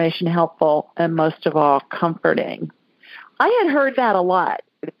information helpful and most of all, comforting. I had heard that a lot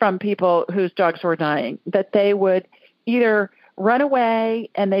from people whose dogs were dying, that they would either run away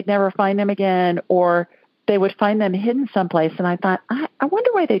and they'd never find them again, or they would find them hidden someplace. And I thought, I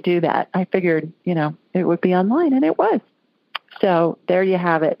wonder why they do that. I figured, it would be online, and it was. So there you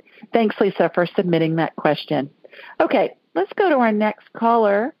have it. Thanks, Lisa, for submitting that question. Okay, let's go to our next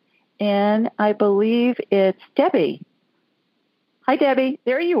caller, and I believe it's Debbie. Hi, Debbie.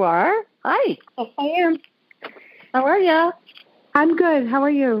 There you are. Hi. Yes, I am. How are you? I'm good. How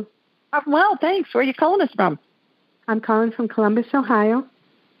are you? I'm well, thanks. Where are you calling us from? I'm calling from Columbus, Ohio.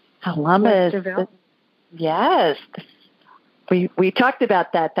 Columbus. Yes. We talked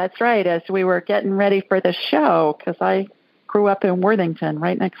about that. That's right, as we were getting ready for the show, because I grew up in Worthington,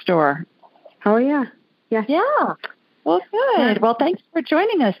 right next door. Oh, yeah. Yeah. Well, good. Yeah. Well, thanks for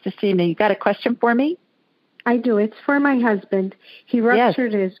joining us this evening. You got a question for me? I do. It's for my husband. He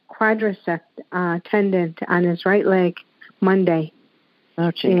ruptured his quadricep tendon on his right leg Monday.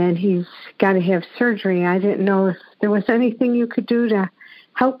 Oh, gee. And he's got to have surgery. I didn't know if there was anything you could do to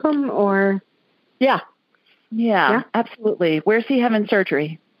help him or... Yeah, absolutely. Where's he having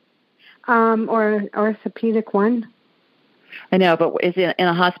surgery? Or orthopedic one. I know, but is it in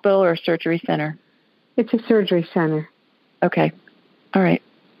a hospital or a surgery center? It's a surgery center. Okay. All right.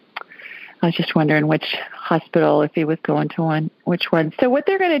 I was just wondering which hospital, if he was going to one, which one. So what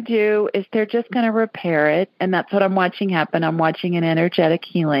they're going to do is they're just going to repair it, and that's what I'm watching happen. I'm watching an energetic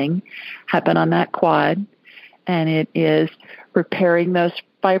healing happen on that quad, and it is repairing those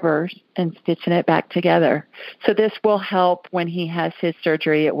fibers and stitching it back together. So this will help when he has his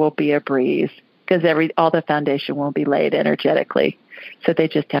surgery. It will be a breeze. because all the foundation will be laid energetically. So they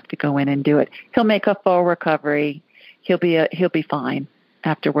just have to go in and do it. He'll make a full recovery. He'll be fine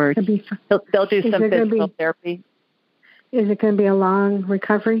afterwards. They'll do some physical therapy. Is it going to be a long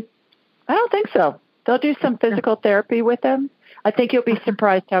recovery? I don't think so. They'll do some physical therapy with him. I think you'll be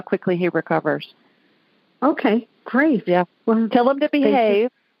surprised how quickly he recovers. Okay, great. Yeah. Well, tell him to behave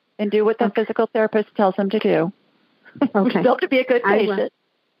and do what the physical therapist tells him to do. Okay. Tell him to be a good patient.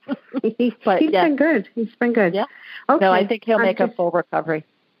 He's been good. He's been good. Yeah. Okay. No, I think he'll make a full recovery.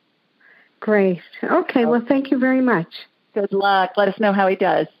 Great. Okay. Well, thank you very much. Good luck. Let us know how he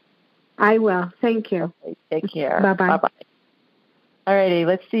does. I will. Thank you. Take care. Bye-bye. Bye-bye. All righty.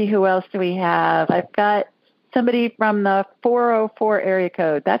 Let's see who else do we have. I've got somebody from the 404 area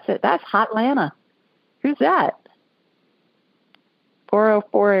code. That's it. That's Hotlanta. Who's that?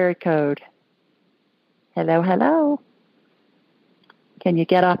 404 area code. Hello, hello. Can you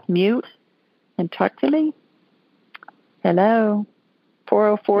get off mute and talk to me? Hello.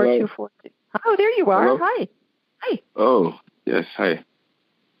 404-242. Oh, there you are. Hello? Hi. Hi. Oh, yes. Hi.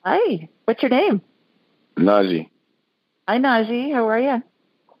 Hi. What's your name? Najee. Hi, Najee. How are you?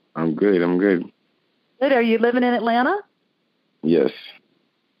 I'm good. Good. Are you living in Atlanta? Yes.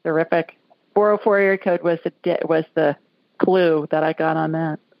 Terrific. 404 area code was the clue that I got on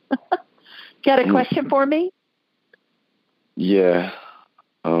that. Got a question for me? Yeah.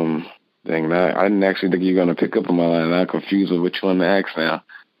 Dang, I didn't actually think you were going to pick up on my line. I'm confused with which one to ask now.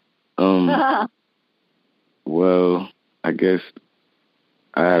 Well, I guess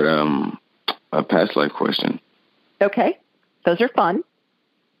I had a past life question. Okay. Those are fun.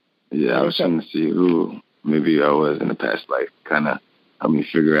 Yeah, I was trying to see who maybe I was in the past life, kind of help me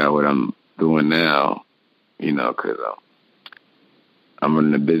figure out what I'm doing now, because I'm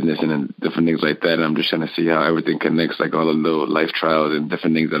running a business and different things like that. And I'm just trying to see how everything connects, like all the little life trials and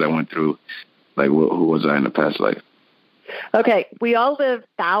different things that I went through. Like, who was I in the past life? Okay. We all live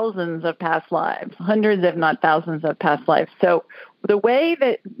thousands of past lives, hundreds, if not thousands of past lives. So the way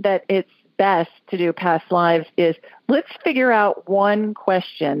that it's best to do past lives is let's figure out one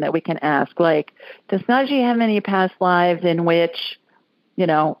question that we can ask. Like, does Najee have any past lives in which,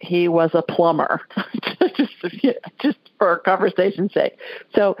 he was a plumber? just for conversation's sake.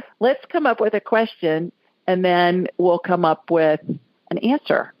 So let's come up with a question, and then we'll come up with an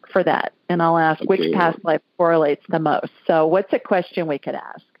answer for that. And I'll ask which past life correlates the most. So what's a question we could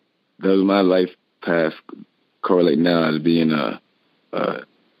ask? Does my life path correlate now as being a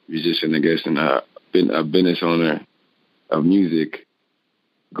musician, I guess, and a business owner of music?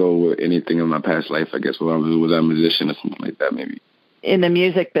 Go with anything in my past life, I guess. Was I a musician or something like that, maybe? In the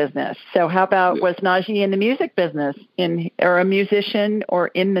music business. So how about, was Najee in the music business, or a musician or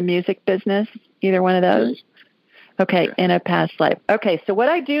in the music business? Either one of those? Yes. Okay, in a past life. Okay, so what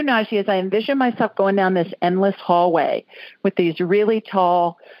I do, Najee, is I envision myself going down this endless hallway with these really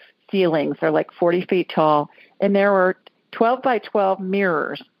tall ceilings. They're like 40 feet tall. And there were 12 by 12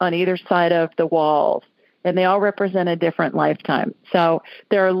 mirrors on either side of the walls. And they all represent a different lifetime. So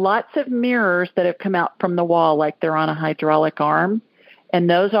there are lots of mirrors that have come out from the wall like they're on a hydraulic arm. And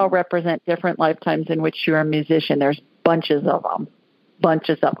those all represent different lifetimes in which you're a musician. There's bunches of them.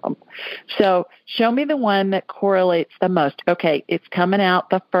 So show me the one that correlates the most. Okay, it's coming out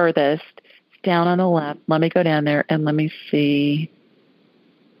the furthest. It's down on the left. Let me go down there and let me see.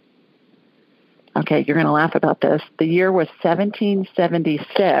 Okay, you're going to laugh about this. The year was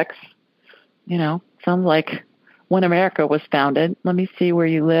 1776. Sounds like when America was founded. Let me see where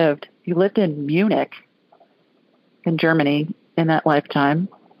you lived. You lived in Munich, in Germany, in that lifetime.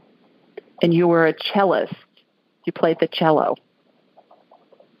 And you were a cellist. You played the cello.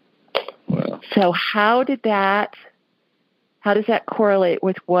 Wow. So how does that correlate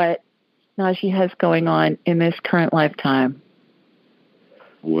with what Najee has going on in this current lifetime?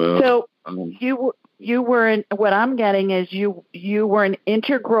 Well, so you were what I'm getting is you were an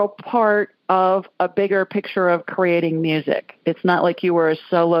integral part of a bigger picture of creating music. It's not like you were a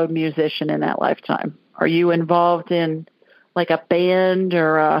solo musician in that lifetime. Are you involved in like a band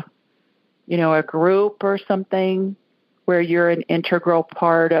or a group or something where you're an integral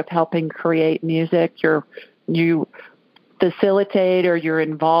part of helping create music? You facilitate or you're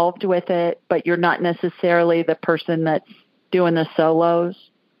involved with it, but you're not necessarily the person that's doing the solos?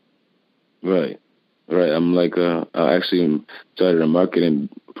 Right. I'm like, I actually started a marketing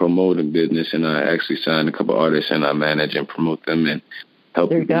promoting business, and I actually signed a couple artists, and I manage and promote them and help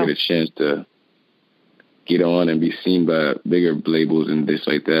them get a chance to get on and be seen by bigger labels and this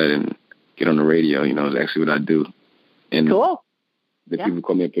like that, and get on the radio. Is actually what I do. And cool. People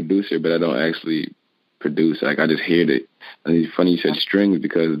call me a producer, but I don't actually produce. Like, I just hear And it's funny you said strings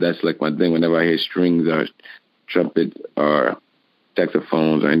because that's like my thing. Whenever I hear strings or trumpet or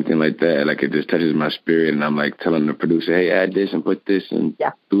saxophones or anything like that, like it just touches my spirit, and I'm like telling the producer, hey, add this and put this and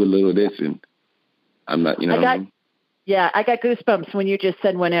do a little of this, and I'm not, what I mean? Yeah, I got goosebumps when you just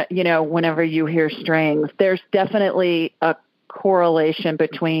said whenever you hear strings. There's definitely a correlation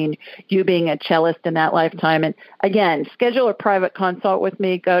between you being a cellist in that lifetime. And again, schedule a private consult with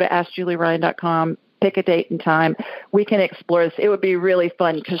me. Go to AskJulieRyan.com. Pick a date and time. We can explore this. It would be really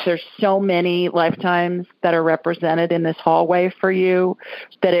fun because there's so many lifetimes that are represented in this hallway for you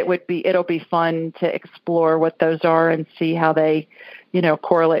that it'll be fun to explore what those are and see how they,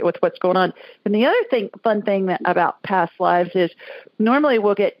 correlate with what's going on. And the other fun thing about past lives is normally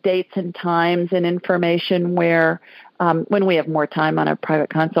we'll get dates and times and information where when we have more time on a private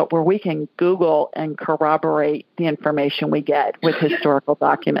consult where we can Google and corroborate the information we get with historical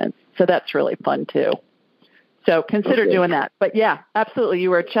documents. So that's really fun, too. So consider doing that. But, yeah, absolutely. You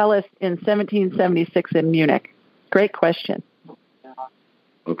were a cellist in 1776 in Munich. Great question.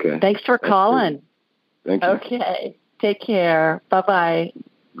 Okay. Thanks for calling. Thank you. Okay. Take care. Bye-bye.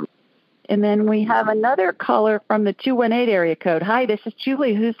 And then we have another caller from the 218 area code. Hi, this is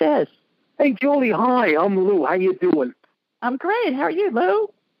Julie. Who's this? Hey, Julie. Hi, I'm Lou. How you doing? I'm great. How are you, Lou?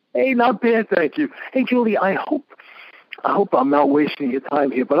 Hey, not bad, thank you. Hey, Julie, I hope I'm not wasting your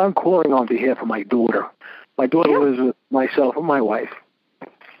time here, but I'm calling on behalf of my daughter. My daughter lives with myself and my wife,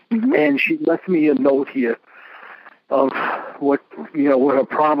 and she left me a note here of what her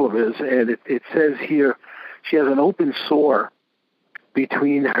problem is, and it says here she has an open sore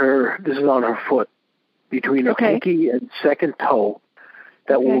between this is on her foot, between her pinky and second toe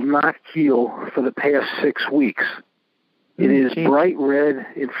that will not heal for the past 6 weeks. It is bright red,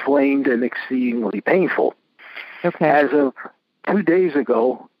 inflamed, and exceedingly painful. Okay. As of 2 days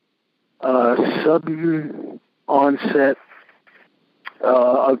ago, sudden onset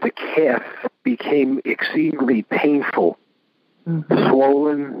of the calf became exceedingly painful,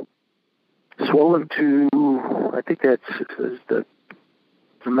 swollen to, I think I'm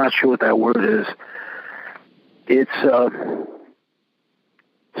not sure what that word is. It's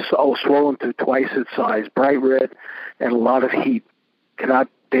swollen to twice its size, bright red, and a lot of heat. Cannot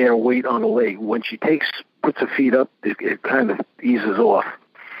bear weight on the leg. When she puts her feet up, it kind of eases off.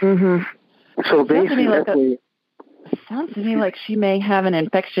 So basically, sounds to me like she may have an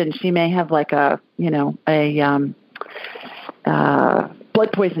infection. She may have like a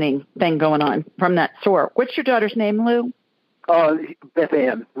blood poisoning thing going on from that sore. What's your daughter's name, Lou? Beth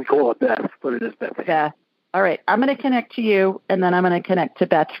Ann. We call her Beth, but it is Beth Ann. Beth. All right. I'm going to connect to you, and then I'm going to connect to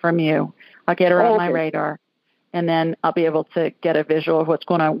Beth from you. I'll get her on my radar, and then I'll be able to get a visual of what's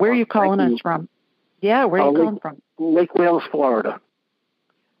going on. Where are you calling us from? Yeah, where are you calling from? Lake Wales, Florida.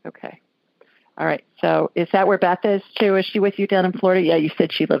 Okay. All right. So is that where Beth is, too? Is she with you down in Florida? Yeah, you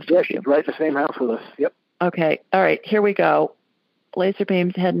said she lives with you. She's right in the same house with us. Yep. Okay. All right. Here we go. Laser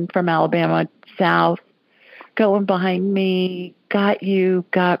beams heading from Alabama south, going behind me. Got you.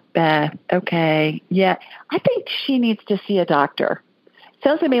 Got Beth. Okay. Yeah. I think she needs to see a doctor.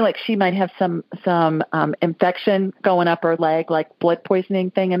 Sounds to me like she might have some infection going up her leg, like blood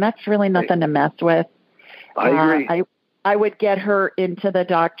poisoning thing, and that's really nothing to mess with. I agree. I would get her into the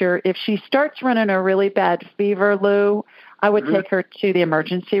doctor. If she starts running a really bad fever, Lou, I would take her to the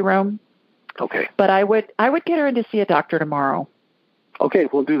emergency room. Okay. But I would get her in to see a doctor tomorrow. Okay,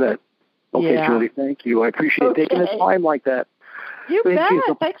 we'll do that. Okay, Julie, thank you. I appreciate taking the time like that. You bet.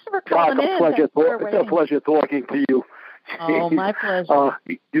 Thanks for calling in. It's a pleasure talking to you. Oh, my pleasure.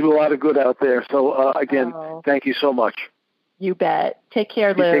 You do a lot of good out there. So, again, thank you so much. You bet. Take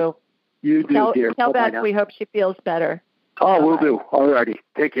care, Lou. You do, dear. Tell Beth we hope she feels better. Oh, we'll do. All righty.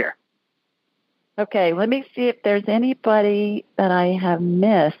 Take care. Okay, let me see if there's anybody that I have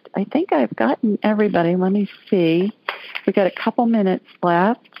missed. I think I've gotten everybody. Let me see. We've got a couple minutes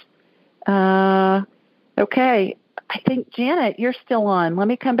left. Okay, I think, Janet, you're still on. Let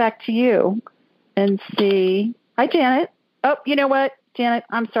me come back to you and see. Hi, Janet. Oh, you know what, Janet,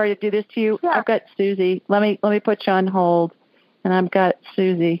 I'm sorry to do this to you. Yeah. I've got Susie. Let me put you on hold, and I've got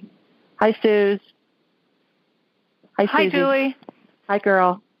Susie. Hi, Suze. Hi, Susie. Hi, Julie. Hi,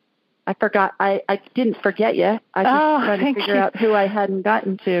 girl. I forgot. I didn't forget you. I just trying to figure out who I hadn't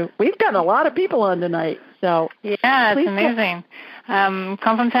gotten to. We've got a lot of people on tonight. So yeah, it's amazing. Come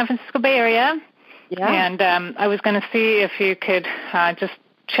from San Francisco Bay Area. Yeah. And I was going to see if you could just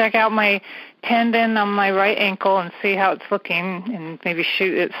check out my tendon on my right ankle and see how it's looking and maybe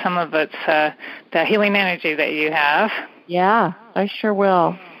shoot at some of its the healing energy that you have. Yeah, I sure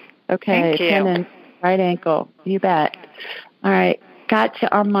will. Okay, Thank you. Tendon, right ankle. You bet. All right. got you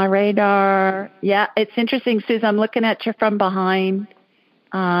on my radar. Yeah, it's interesting, Susan. I'm looking at you from behind.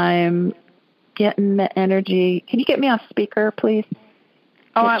 I'm getting the energy. Can you get me off speaker, please?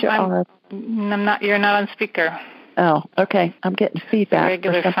 Oh, I'm not. You're not on speaker. Oh, okay. I'm getting feedback.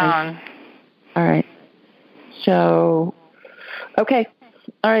 Regular phone. All right. So, okay.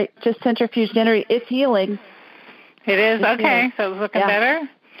 All right. Just centrifuge energy. It's healing. It is? Okay. So it's looking better?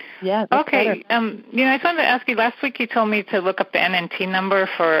 Yeah. Okay. Better. I just wanted to ask you, last week you told me to look up the NNT number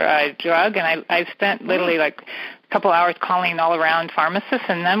for a drug, and I spent literally like a couple hours calling all around pharmacists,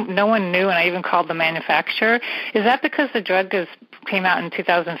 and no one knew, and I even called the manufacturer. Is that because the drug came out in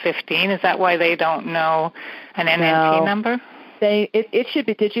 2015? Is that why they don't know an NNT number? It should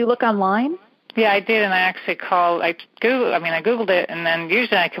be. Did you look online? Yeah, I did, and I actually called. I Googled it, and then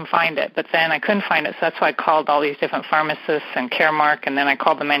usually I can find it, but then I couldn't find it, so that's why I called all these different pharmacists and Caremark, and then I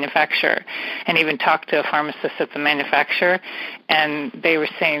called the manufacturer, and even talked to a pharmacist at the manufacturer, and they were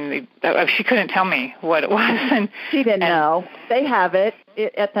saying she couldn't tell me what it was, and she didn't know. They have it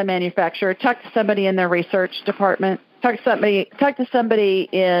at the manufacturer. Talk to somebody in their research department. Talk to somebody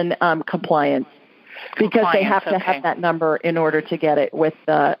in compliance, because they have to have that number in order to get it with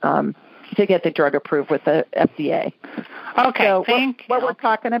the. To get the drug approved with the FDA. Okay, so thank you. What we're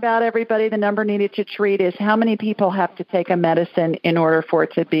talking about, everybody, the number needed to treat is how many people have to take a medicine in order for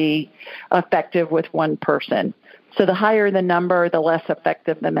it to be effective with one person. So the higher the number, the less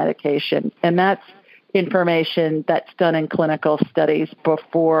effective the medication. And that's information that's done in clinical studies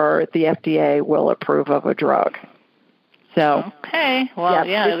before the FDA will approve of a drug. So, okay. Well,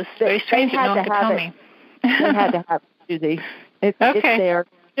 it was very strange that no one could tell me. They had to have it, Susie. It's there.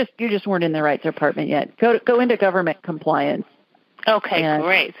 You just weren't in the right department yet. Go into government compliance. Okay,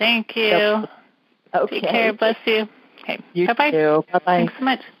 great. Thank you. Okay. Take care. Bless you. Okay. Bye-bye. Too. Bye-bye. Thanks so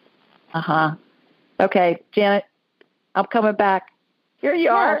much. Uh-huh. Okay, Janet, I'm coming back. Here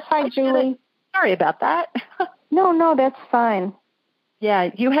you are. Hi, Julie. Sorry about that. No, that's fine. Yeah,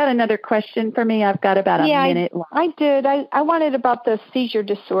 you had another question for me. I've got about a minute left. I did. I wanted about the seizure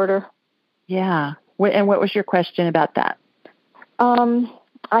disorder. Yeah. And what was your question about that?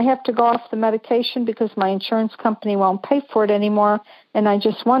 I have to go off the medication because my insurance company won't pay for it anymore, and I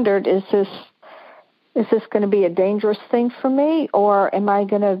just wondered, is this going to be a dangerous thing for me, or am I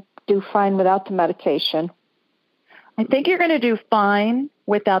going to do fine without the medication? I think you're going to do fine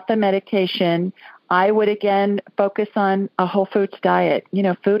without the medication. I would, again, focus on a whole foods diet.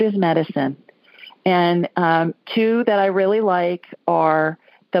 Food is medicine. And two that I really like are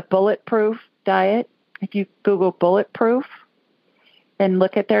the Bulletproof diet. If you Google Bulletproof, and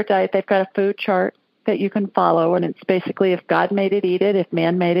look at their diet, they've got a food chart that you can follow, and it's basically if God made it, eat it. If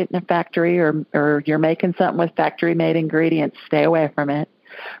man made it in a factory or you're making something with factory-made ingredients, stay away from it.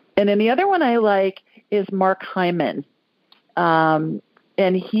 And then the other one I like is Mark Hyman. And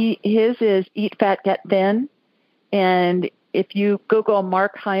his is Eat Fat, Get Thin. And if you Google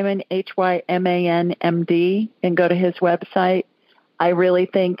Mark Hyman, Hyman, MD, and go to his website, I really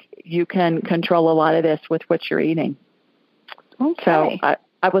think you can control a lot of this with what you're eating. Okay. So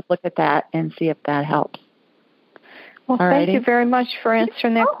I would look at that and see if that helps. Well, thank you very much for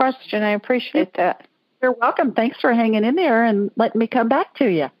answering that question. I appreciate that. You're welcome. Thanks for hanging in there and letting me come back to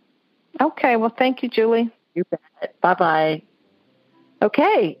you. Okay. Well, thank you, Julie. You bet. Bye-bye.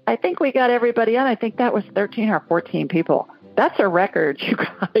 Okay. I think we got everybody on. I think that was 13 or 14 people. That's a record, you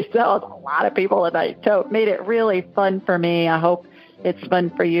guys. That was a lot of people tonight. So it made it really fun for me. I hope it's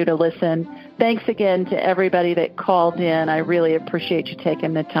fun for you to listen. Thanks again to everybody that called in. I really appreciate you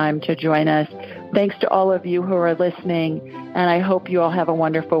taking the time to join us. Thanks to all of you who are listening, and I hope you all have a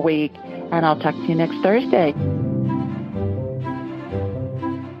wonderful week, and I'll talk to you next Thursday.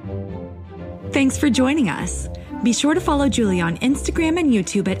 Thanks for joining us. Be sure to follow Julie on Instagram and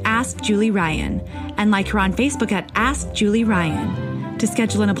YouTube at Ask Julie Ryan, and like her on Facebook at Ask Julie Ryan. To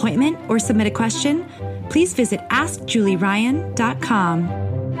schedule an appointment or submit a question, please visit AskJulieRyan.com.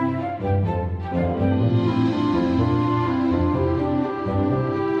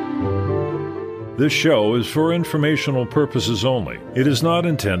 This show is for informational purposes only. It is not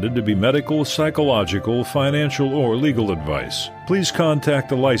intended to be medical, psychological, financial, or legal advice. Please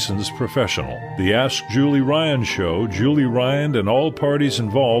contact a licensed professional. The Ask Julie Ryan Show, Julie Ryan and all parties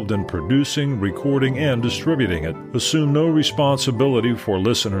involved in producing, recording, and distributing it assume no responsibility for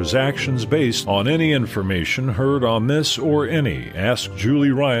listeners' actions based on any information heard on this or any Ask Julie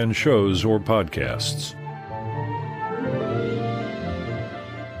Ryan shows or podcasts.